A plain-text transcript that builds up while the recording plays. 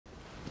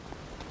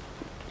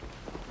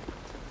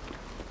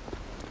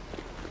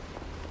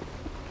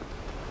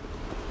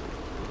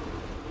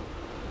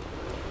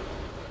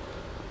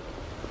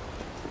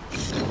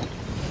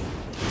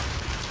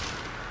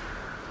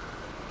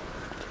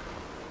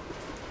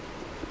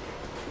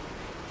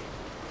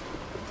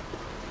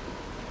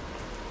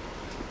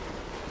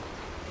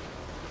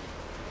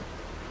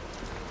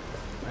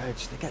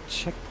bridge. They got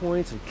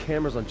checkpoints and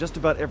cameras on just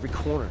about every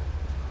corner.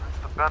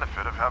 That's the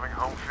benefit of having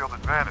home field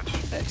advantage.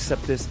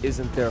 Except this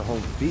isn't their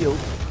home field.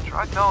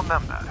 Try telling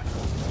them that.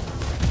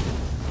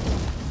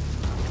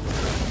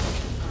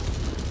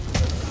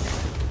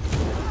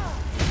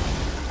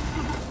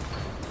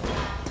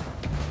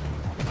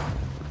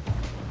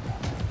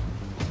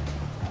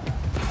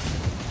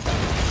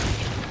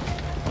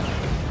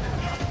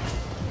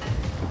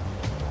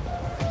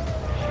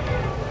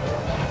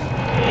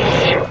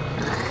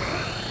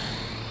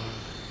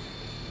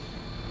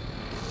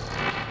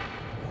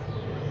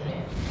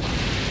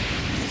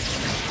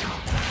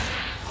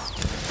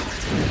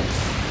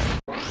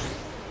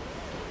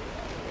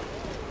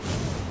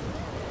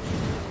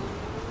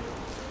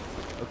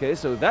 Okay,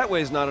 so that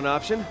way's not an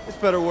option. This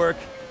better work.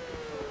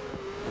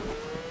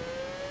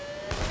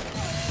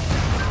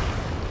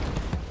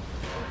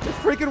 It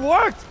freaking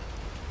worked!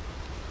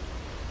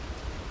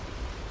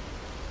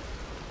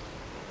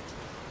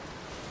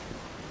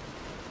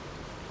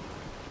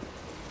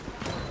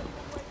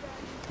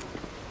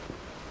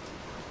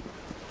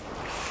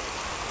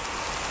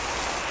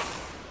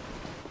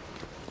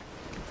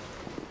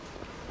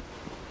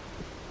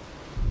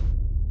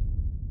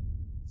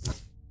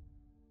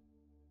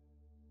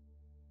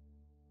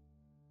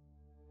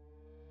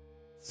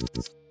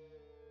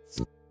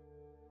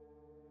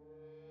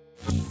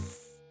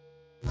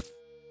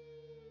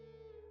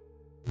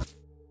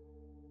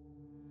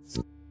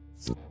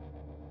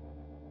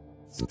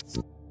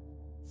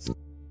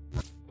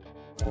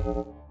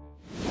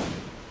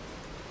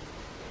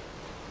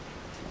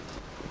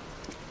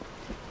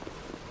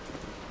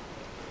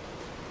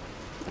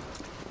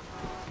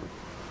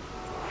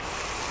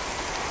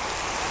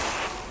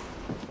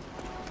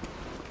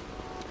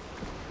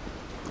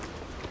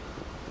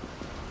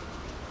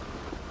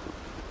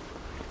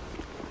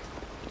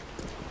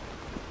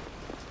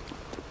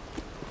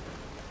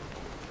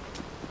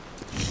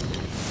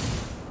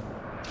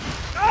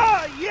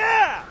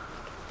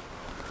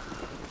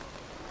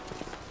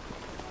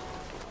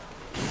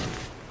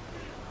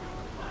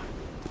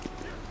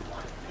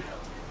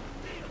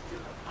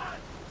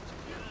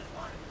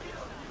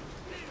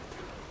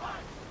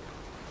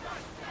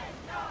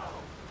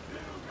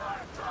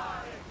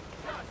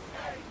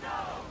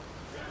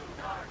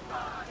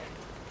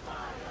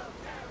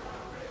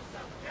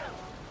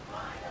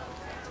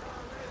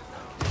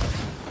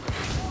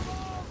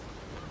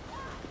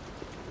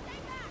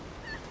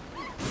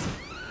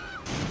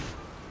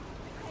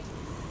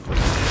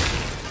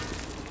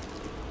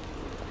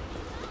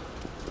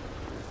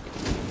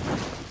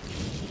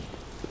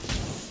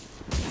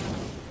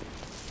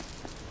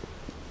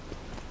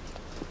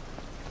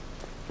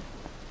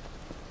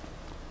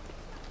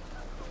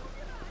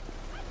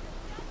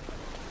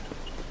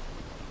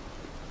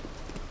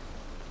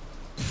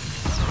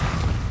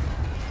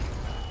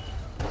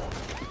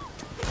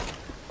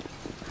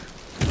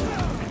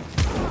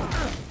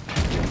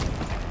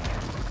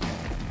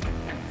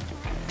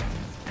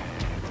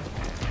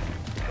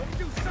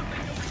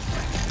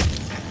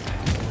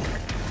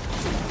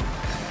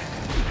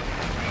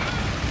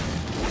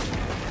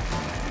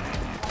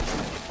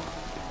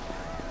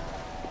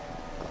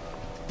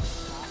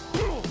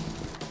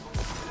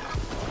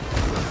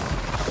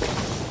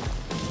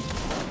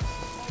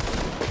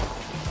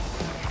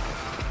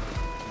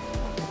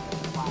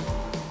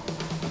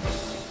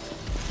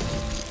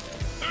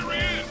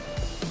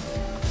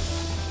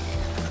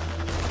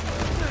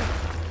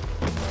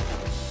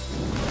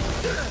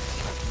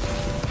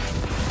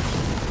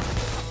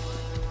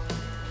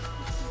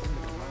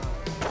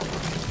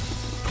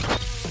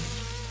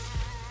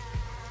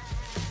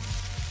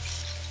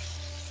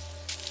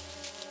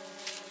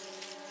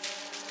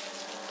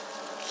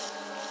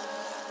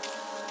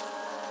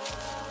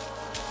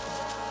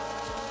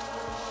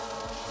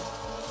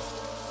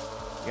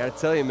 I gotta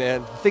tell you,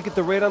 man, I think at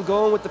the rate I'm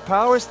going with the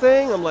powers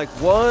thing, I'm like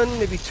 1,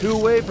 maybe 2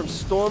 away from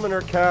storming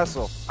her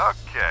castle.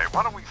 Okay,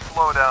 why don't we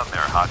slow down there,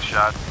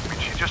 hotshot? I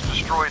mean, she just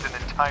destroyed an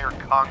entire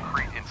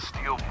concrete and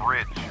steel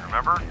bridge,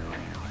 remember?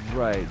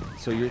 Right,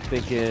 so you're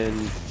thinking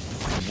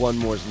 1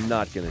 more's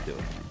not gonna do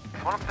it.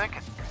 That's what I'm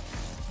thinking.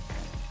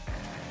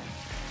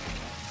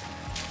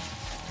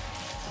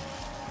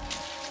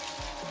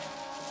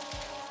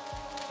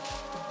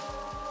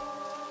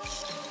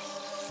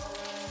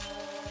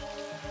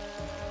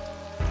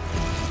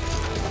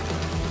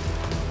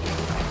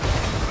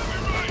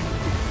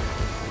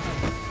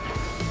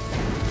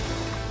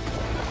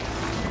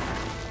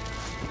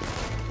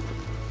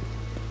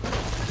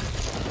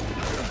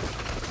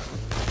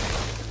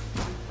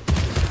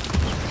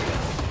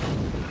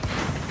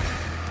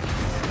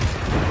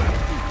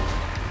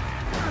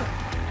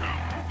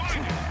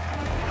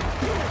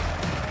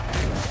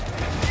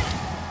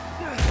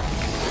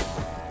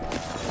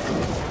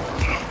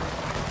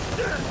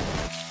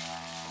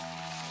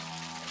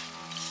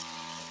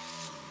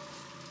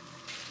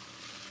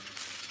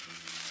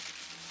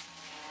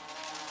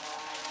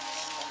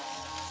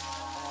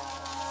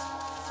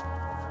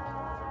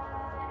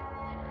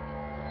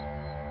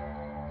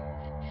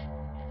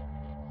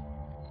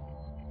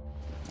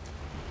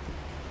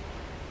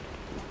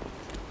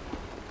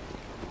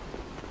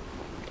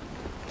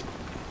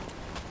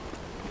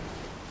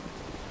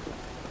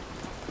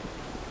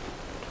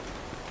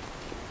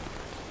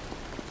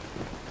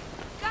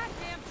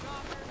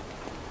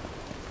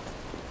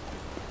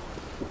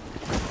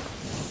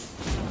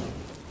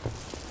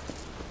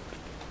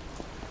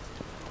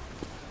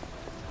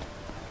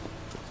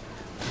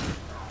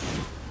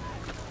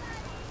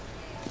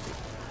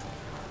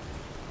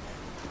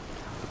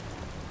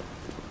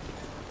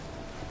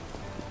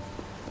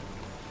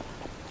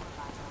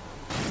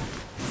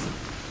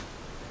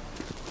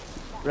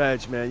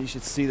 Reg, man, you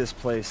should see this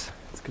place.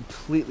 It's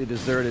completely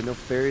deserted. No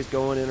ferries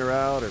going in or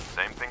out.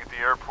 Same thing at the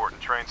airport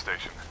and train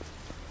station.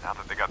 Now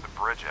that they got the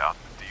bridge out,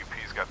 the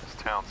DUP's got this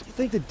town. You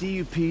think the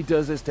DUP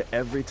does this to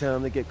every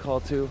town they get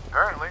called to?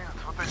 Apparently,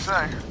 that's what they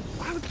say.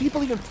 Why would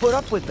people even put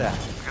up with that?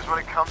 Because when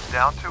it comes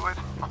down to it,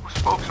 most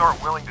folks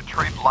aren't willing to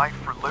trade life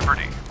for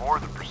liberty or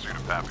the pursuit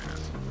of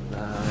happiness.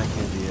 That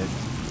can't be it.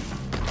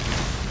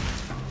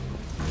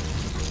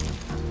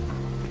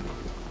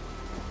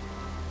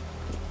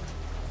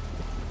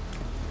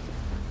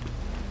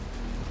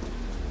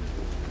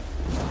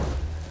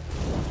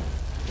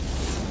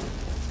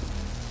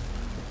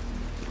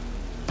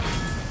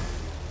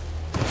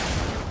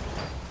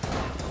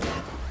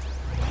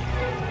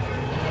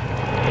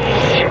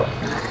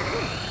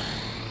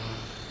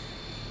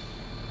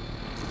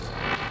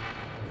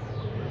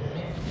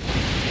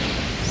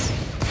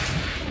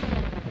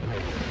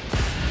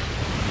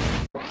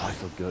 I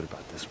feel good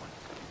about this one.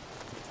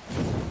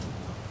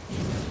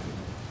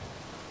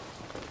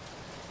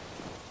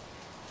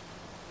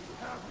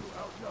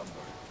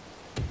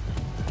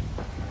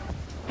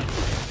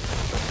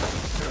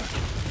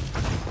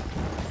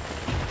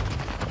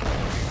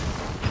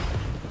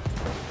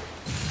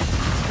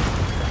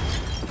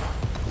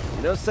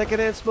 You know,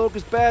 secondhand smoke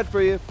is bad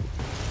for you.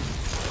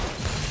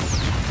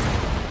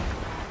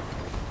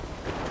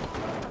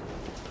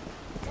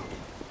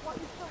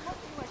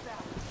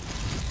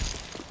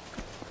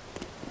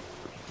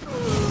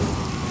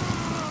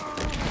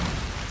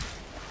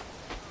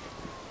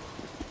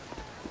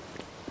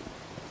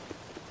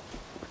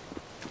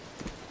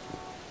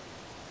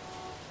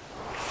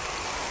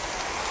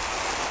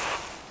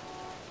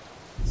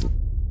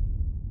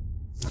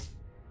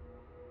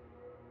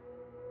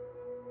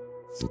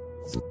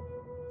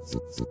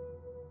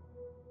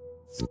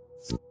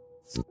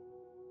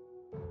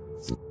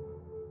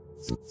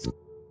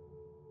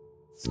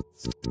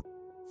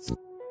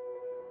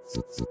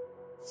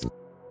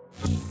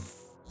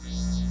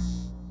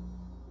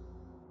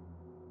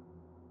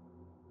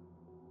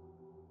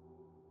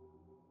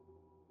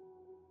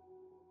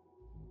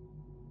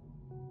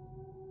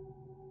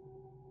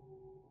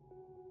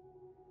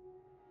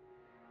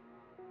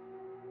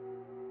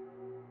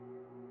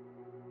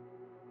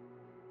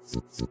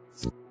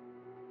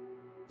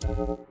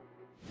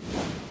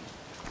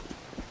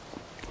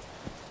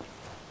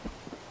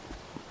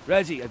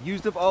 Reggie, I've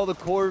used up all the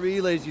core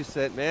relays you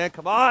sent, man.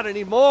 Come on, I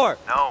need more.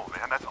 No,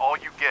 man, that's all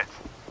you get.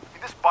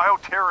 This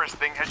bioterrorist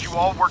thing has you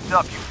all worked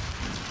up.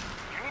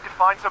 You need to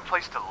find some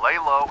place to lay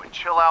low and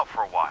chill out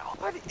for a while.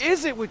 What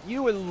is it with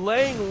you and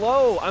laying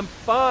low? I'm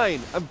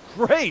fine. I'm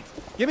great.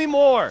 Give me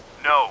more.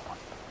 No.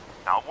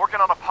 Now, I'm working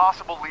on a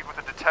possible lead with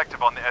a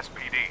detective on the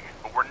SPD,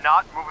 but we're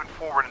not moving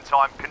forward until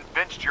I'm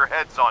convinced your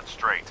head's on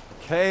straight.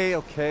 Okay,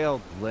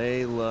 I'll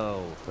lay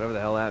low. Whatever the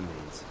hell that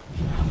means.